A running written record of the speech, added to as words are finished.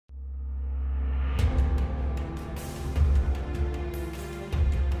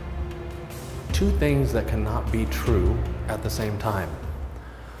two things that cannot be true at the same time.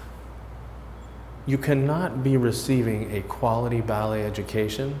 You cannot be receiving a quality ballet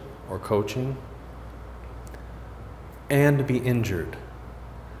education or coaching and be injured.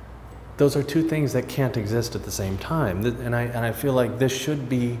 Those are two things that can't exist at the same time. And I feel like this should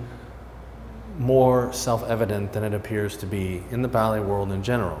be more self-evident than it appears to be in the ballet world in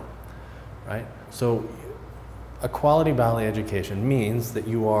general, right? So a quality ballet education means that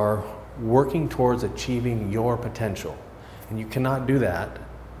you are working towards achieving your potential. And you cannot do that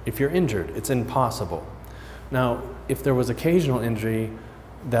if you're injured. It's impossible. Now, if there was occasional injury,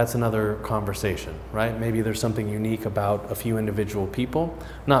 that's another conversation, right? Maybe there's something unique about a few individual people,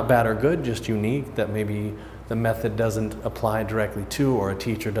 not bad or good, just unique, that maybe the method doesn't apply directly to, or a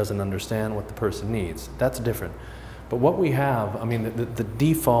teacher doesn't understand what the person needs. That's different. But what we have, I mean, the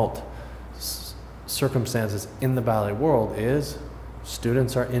default circumstances in the ballet world is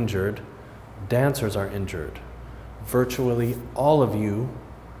students are injured, dancers are injured. Virtually all of you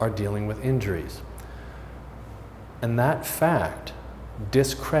are dealing with injuries. And that fact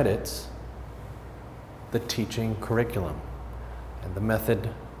discredits the teaching curriculum and the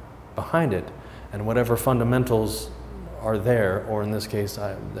method behind it, and whatever fundamentals are there, or in this case,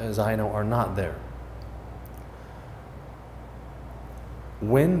 as I know, are not there.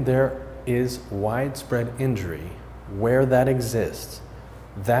 When there is widespread injury, where that exists,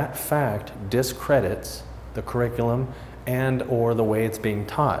 that fact discredits the curriculum and or the way it's being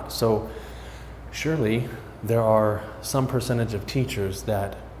taught. So surely there are some percentage of teachers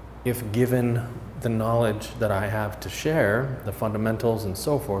that, if given the knowledge that I have to share, the fundamentals and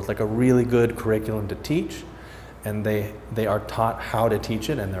so forth, like a really good curriculum to teach, and they are taught how to teach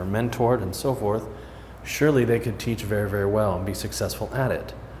it and they're mentored and so forth, surely they could teach very, very well and be successful at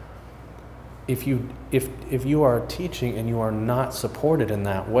it. If you are teaching and you are not supported in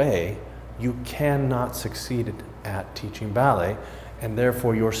that way, you cannot succeed at teaching ballet, and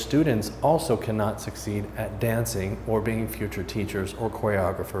therefore your students also cannot succeed at dancing or being future teachers or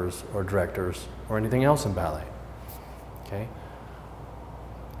choreographers or directors or anything else in ballet. Okay?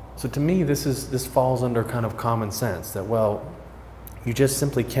 So to me, this falls under kind of common sense that, well, you just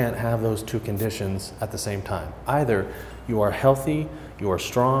simply can't have those two conditions at the same time. Either you are healthy, you are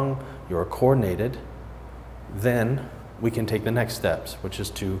strong, you are coordinated, then we can take the next steps, which is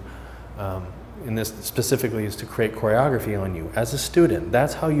to in this specifically is to create choreography on you as a student.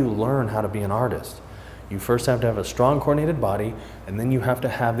 That's how you learn how to be an artist. You first have to have a strong coordinated body, and then you have to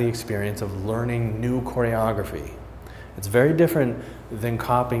have the experience of learning new choreography. It's very different than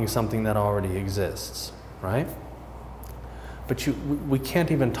copying something that already exists, right? But we can't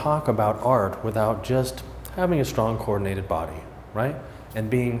even talk about art without just having a strong coordinated body, right? And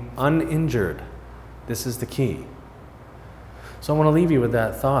being uninjured. This is the key. So I want to leave you with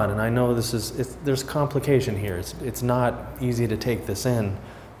that thought, and I know there's complication here. It's not easy to take this in,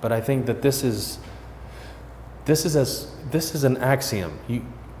 but I think that this is an axiom,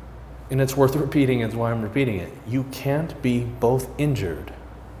 and it's worth repeating. Is why I'm repeating it. You can't be both injured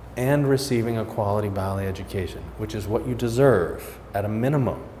and receiving a quality ballet education, which is what you deserve at a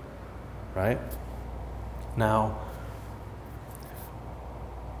minimum, right? Now,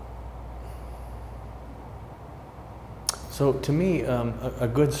 so to me, a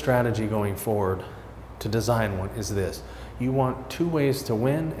good strategy going forward to design one is this. You want 2 ways to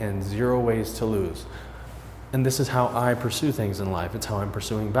win and 0 ways to lose. And this is how I pursue things in life. It's how I'm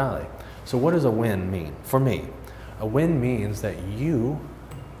pursuing ballet. So what does a win mean? For me, a win means that you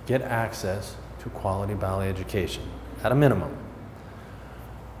get access to quality ballet education at a minimum.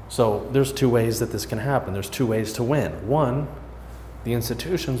 So there's 2 ways that this can happen. There's 2 ways to win. One, the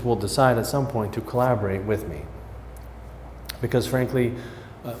institutions will decide at some point to collaborate with me. Because frankly,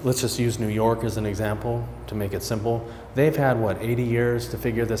 let's just use New York as an example to make it simple. They've had, what, 80 years to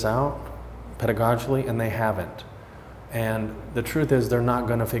figure this out pedagogically, and they haven't. And the truth is they're not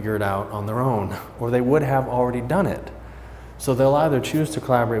going to figure it out on their own, or they would have already done it. So they'll either choose to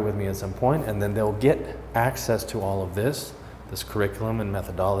collaborate with me at some point, and then they'll get access to all of this curriculum and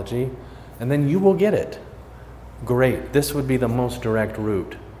methodology, and then you will get it. Great. This would be the most direct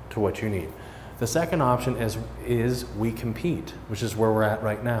route to what you need. The second option is we compete, which is where we're at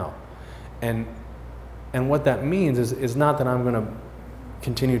right now. And what that means is not that I'm going to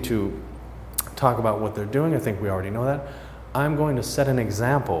continue to talk about what they're doing. I think we already know that. I'm going to set an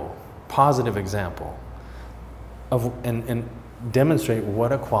example, positive example, and demonstrate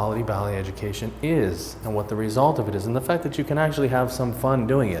what a quality ballet education is and what the result of it is, and the fact that you can actually have some fun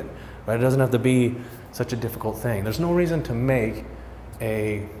doing it, right? It doesn't have to be such a difficult thing. There's no reason to make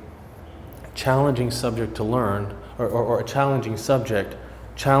a challenging subject to learn, or a challenging subject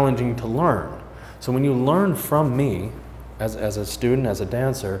challenging to learn. So when you learn from me, as a student, as a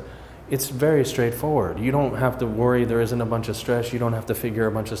dancer, it's very straightforward. You don't have to worry, there isn't a bunch of stress, you don't have to figure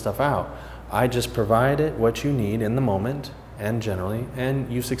a bunch of stuff out. I just provide it what you need in the moment, and generally,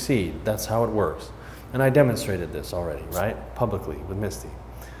 and you succeed. That's how it works. And I demonstrated this already, right? Publicly with Misty.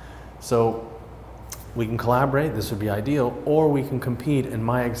 So we can collaborate, this would be ideal, or we can compete, and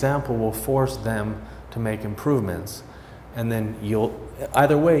my example will force them to make improvements. And then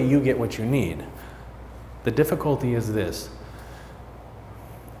either way, you get what you need. The difficulty is this.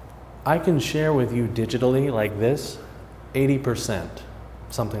 I can share with you digitally like this, 80%,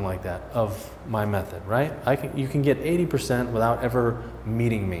 something like that, of my method, right? You can get 80% without ever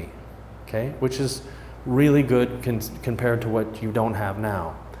meeting me, okay? Which is really good compared to what you don't have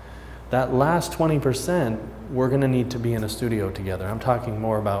now. That last 20%, we're gonna need to be in a studio together. I'm talking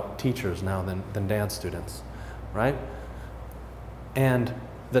more about teachers now than dance students, right? And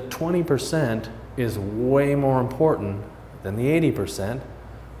the 20% is way more important than the 80%,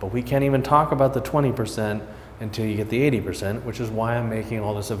 but we can't even talk about the 20% until you get the 80%, which is why I'm making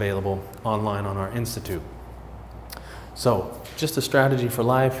all this available online on our institute. So, just a strategy for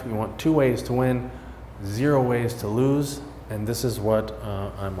life. You want 2 ways to win, 0 ways to lose, and this is what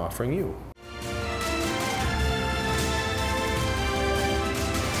I'm offering you.